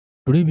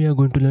Today we are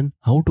going to learn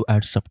how to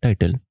add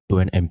subtitle to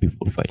an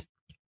MP4 file.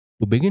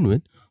 To begin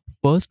with,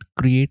 first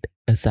create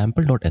a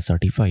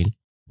sample.srt file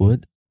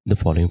with the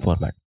following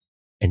format.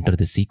 Enter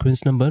the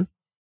sequence number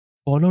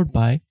followed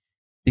by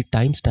the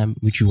timestamp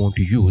which you want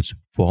to use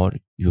for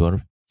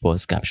your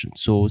first caption.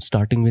 So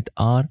starting with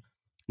R,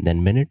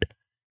 then minute,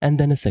 and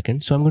then a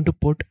second. So I'm going to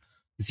put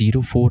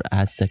 04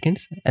 as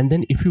seconds, and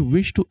then if you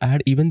wish to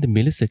add even the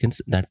milliseconds,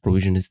 that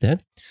provision is there.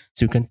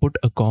 So you can put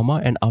a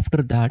comma, and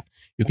after that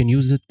you can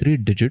use the 3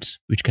 digits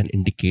which can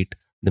indicate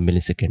the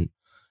millisecond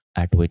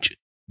at which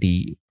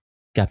the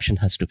caption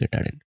has to get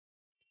added.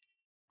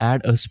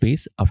 Add a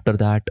space, after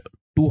that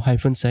 2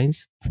 hyphen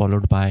signs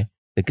followed by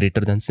the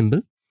greater than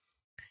symbol,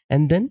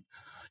 and then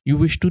you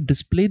wish to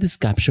display this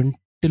caption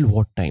till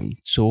what time.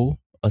 So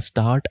a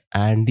start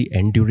and the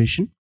end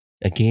duration,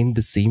 again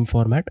the same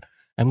format.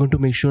 I'm going to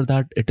make sure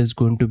that it is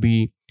going to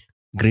be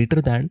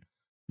greater than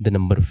the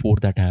number 4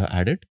 that I have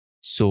added.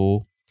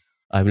 So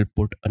I will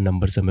put a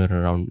number somewhere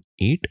around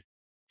 8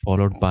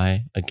 followed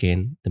by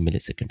again the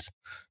milliseconds.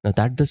 Now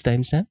that's the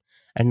timestamp,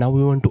 and now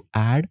we want to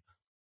add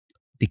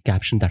the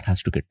caption that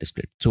has to get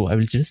displayed. So I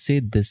will just say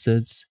this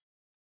is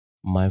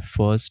my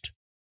first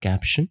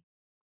caption.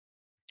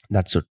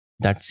 That's it.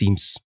 That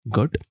seems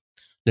good.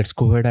 Let's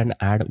go ahead and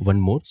add one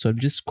more. So I'll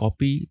just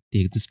copy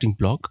the existing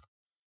block,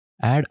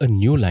 add a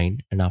new line,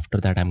 and after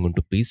that I'm going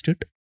to paste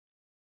it.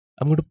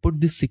 I'm going to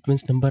put this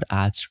sequence number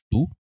as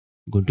 2.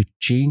 I'm going to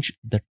change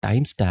the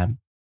timestamp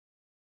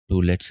to,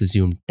 let's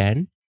assume,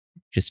 10,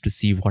 just to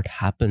see what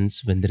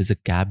happens when there is a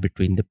gap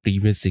between the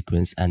previous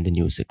sequence and the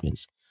new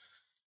sequence.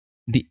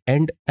 The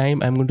end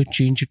time I'm going to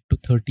change it to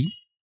 30,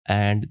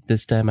 and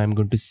this time I'm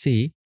going to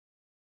say,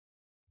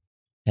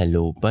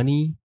 hello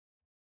bunny,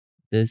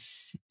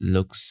 this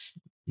looks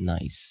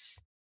nice.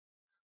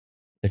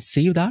 Let's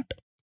save that,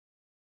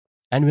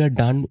 and we are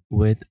done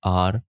with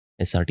our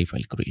SRT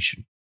file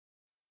creation.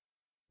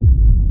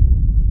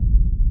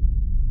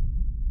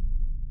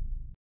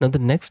 Now the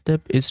next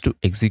step is to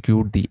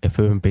execute the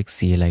FFMPEG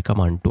CLI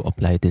command to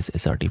apply this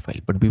SRT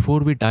file. But before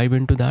we dive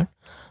into that,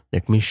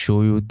 let me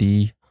show you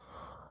the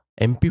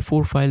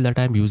MP4 file that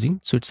I'm using.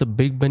 So it's a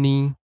Big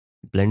Bunny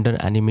Blender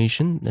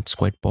animation that's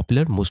quite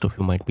popular. Most of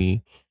you might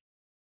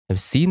have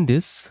seen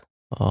this.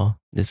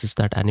 This is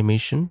that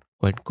animation,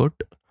 quite good.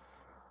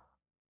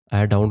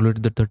 I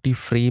downloaded the 30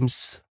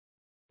 frames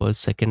per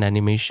second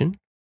animation.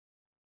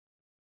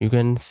 You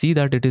can see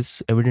that it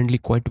is evidently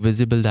quite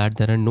visible that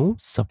there are no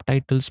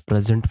subtitles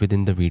present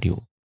within the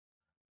video.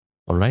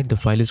 Alright, the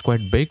file is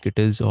quite big. It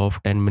is of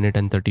 10 minutes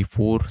and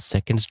 34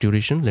 seconds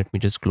duration. Let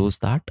me just close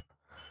that.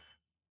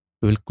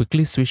 We will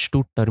quickly switch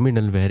to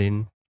terminal,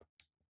 wherein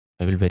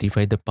I will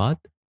verify the path.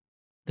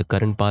 The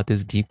current path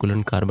is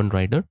D:/carbon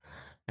rider,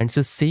 and it's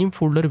the same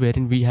folder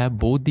wherein we have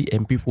both the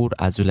MP4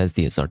 as well as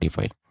the SRT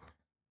file.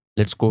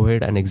 Let's go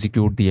ahead and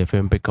execute the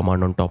FFmpeg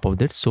command on top of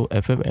this. So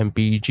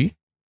FFmpeg,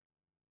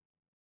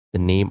 the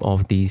name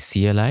of the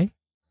CLI,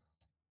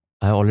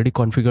 I already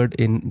configured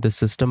in the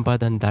system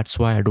path, and that's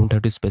why I don't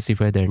have to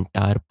specify the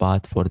entire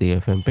path for the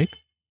FFmpeg,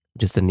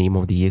 just the name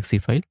of the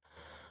exe file.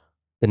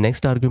 The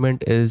next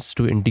argument is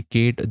to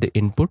indicate the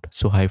input,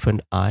 so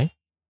 -i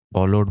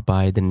followed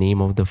by the name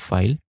of the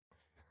file.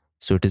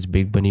 So it is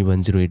Big Bunny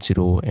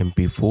 1080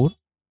 MP4.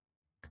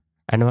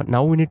 And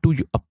now we need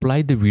to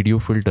apply the video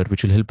filter,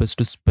 which will help us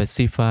to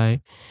specify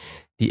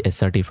the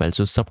SRT file.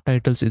 So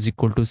subtitles is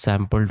equal to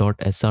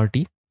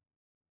sample.srt.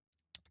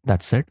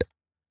 That's it.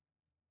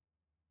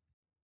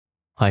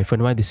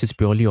 -y, this is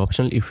purely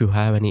optional. If you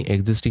have any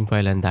existing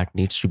file and that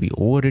needs to be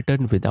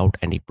overwritten without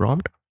any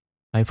prompt,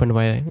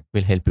 -y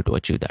will help you to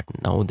achieve that.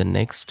 Now the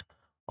next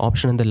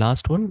option and the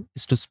last one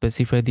is to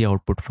specify the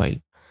output file.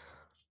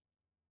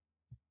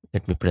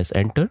 Let me press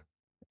enter,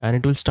 and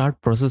it will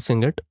start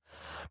processing it.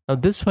 Now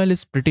this file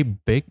is pretty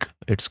big.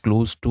 It's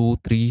close to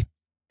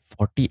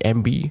 340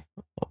 MB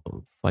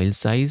file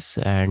size,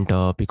 and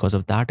because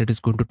of that, it is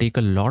going to take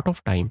a lot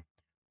of time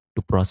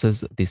to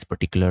process this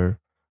particular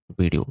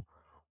video.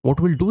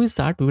 What we'll do is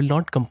that we will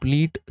not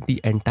complete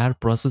the entire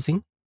processing.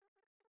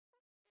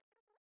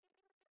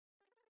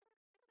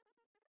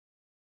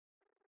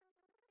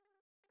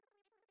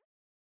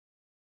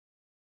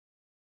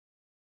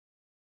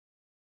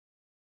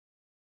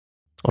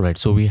 All right,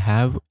 so we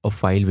have a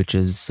file which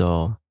is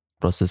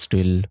processed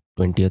till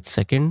 20th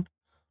second,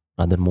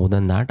 rather more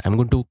than that. I'm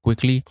going to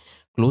quickly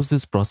close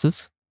this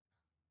process.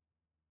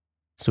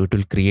 So it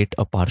will create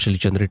a partially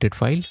generated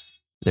file.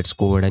 Let's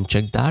go ahead and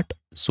check that.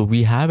 So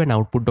we have an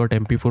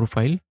output.mp4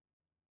 file.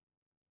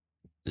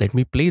 Let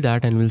me play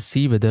that and we'll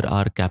see whether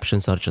our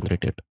captions are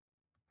generated.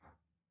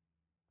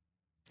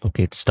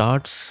 Okay, it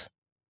starts.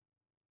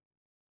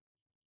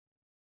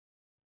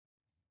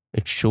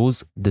 It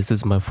shows this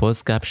is my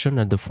first caption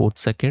at the 4th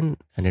second,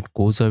 and it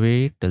goes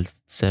away till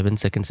 7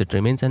 seconds it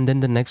remains, and then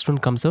the next one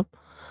comes up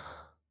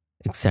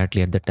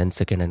exactly at the 10th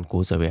second and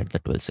goes away at the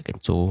 12th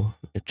second. So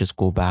let's just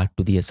go back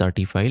to the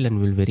SRT file and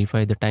we'll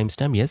verify the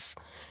timestamp. Yes,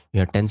 we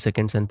have 10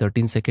 seconds and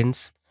 13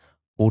 seconds,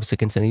 4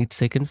 seconds and 8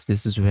 seconds.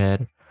 This is where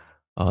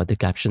the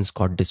captions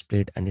got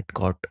displayed and it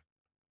got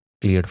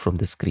cleared from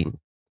the screen.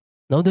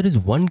 Now there is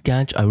one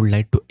catch I would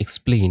like to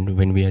explain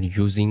when we are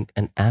using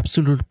an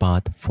absolute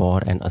path for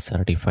an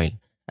SRT file,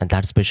 and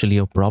that's especially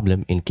a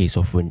problem in case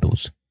of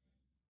Windows.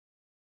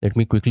 Let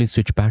me quickly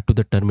switch back to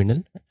the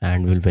terminal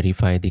and we'll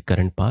verify the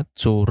current path.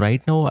 So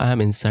right now I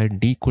am inside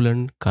D:,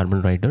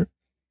 carbon rider.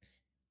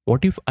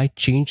 What if I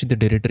change the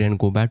directory and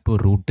go back to a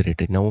root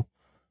directory? Now,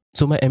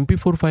 so my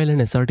MP4 file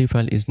and SRT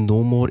file is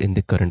no more in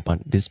the current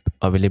path. This is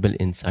available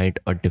inside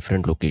a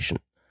different location.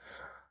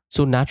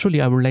 So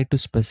naturally, I would like to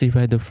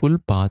specify the full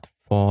path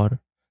for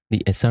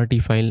the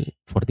SRT file,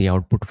 for the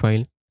output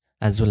file,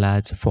 as well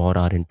as for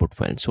our input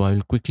file. So I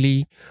will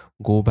quickly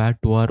go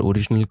back to our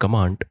original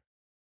command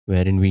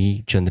wherein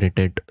we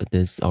generated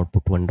this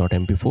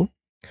output1.mp4.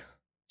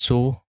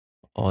 So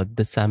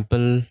the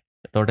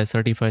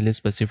sample.srt file is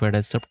specified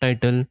as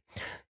subtitle.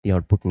 The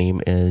output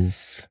name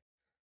is,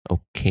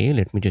 okay,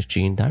 let me just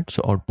change that.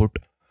 So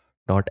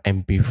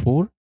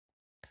output.mp4.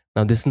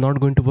 Now this is not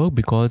going to work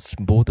because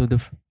both of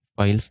the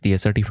files, the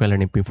SRT file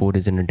and mp4,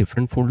 is in a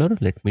different folder.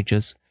 Let me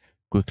just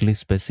quickly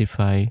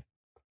specify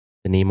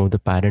the name of the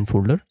parent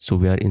folder. So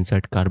we are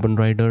inside carbon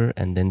rider,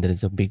 and then there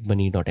is a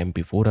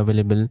bigbunny.mp4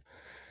 available.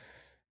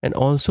 And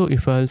also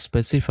if I'll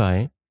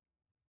specify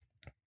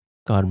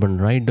carbon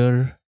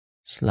rider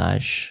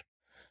slash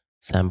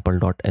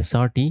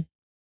sample.srt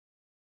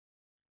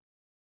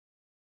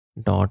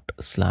dot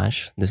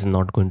slash, this is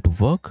not going to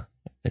work.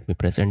 Let me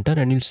press enter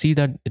and you'll see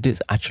that it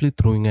is actually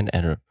throwing an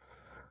error.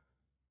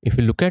 If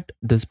you look at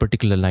this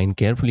particular line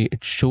carefully,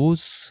 it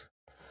shows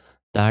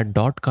that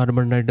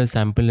 .carbon rider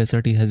sample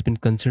SRT has been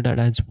considered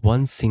as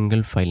one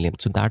single file name.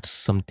 So that's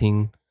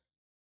something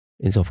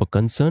is of a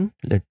concern.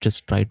 Let's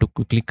just try to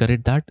quickly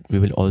correct that. We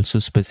will also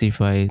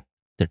specify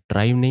the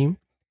drive name,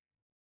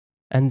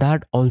 and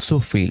that also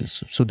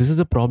fails. So this is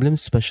a problem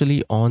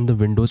especially on the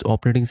Windows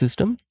operating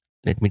system.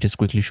 Let me just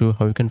quickly show you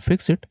how you can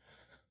fix it.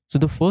 So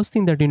the first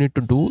thing that you need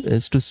to do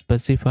is to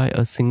specify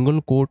a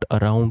single quote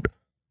around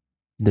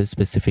this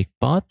specific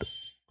path,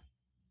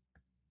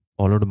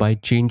 followed by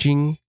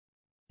changing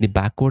the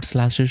backward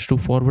slashes to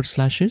forward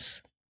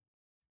slashes.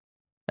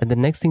 And the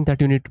next thing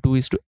that you need to do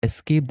is to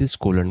escape this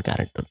colon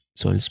character.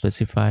 So I'll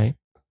specify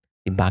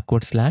the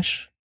backward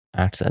slash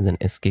acts as an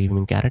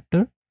escaping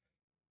character.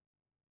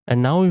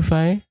 And now if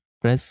I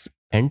press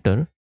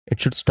enter, it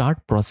should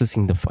start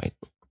processing the file.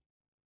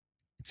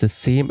 It's the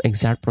same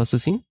exact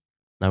processing.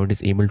 Now it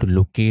is able to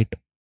locate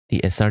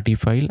the SRT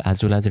file,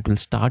 as well as it will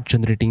start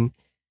generating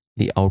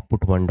the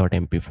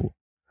output1.mp4.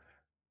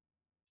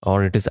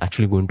 Or it is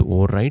actually going to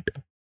overwrite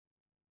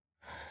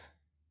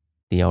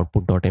the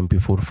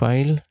output.mp4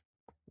 file.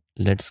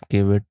 Let's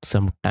give it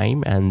some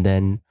time and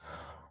then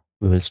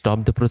we will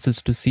stop the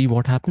process to see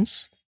what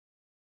happens.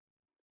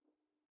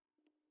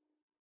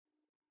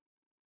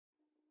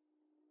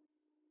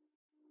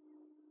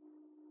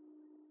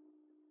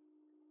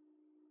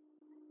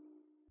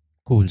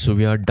 Cool. So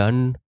we are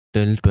done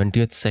till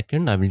 20th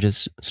second. I will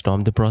just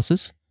stop the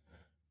process.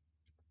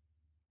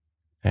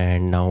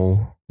 And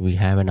now we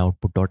have an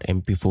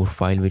output.mp4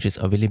 file which is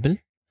available.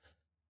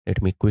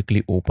 Let me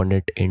quickly open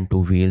it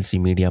into VLC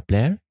media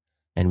player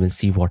and we'll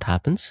see what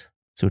happens.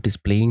 So it is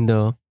playing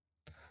the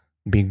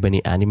Big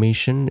Bunny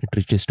animation. It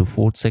reaches to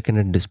 4th second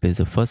and displays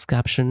the first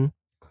caption.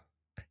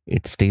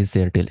 It stays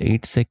there till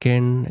 8th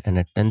second, and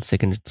at 10th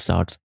second it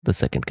starts the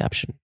second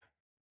caption.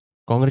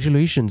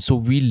 Congratulations. So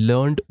we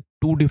learned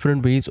two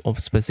different ways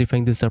of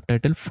specifying the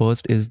subtitle.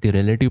 First is the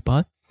relative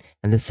path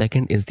and the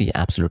second is the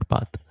absolute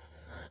path.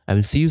 I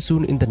will see you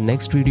soon in the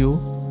next video.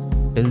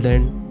 Till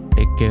then,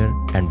 take care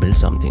and build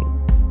something.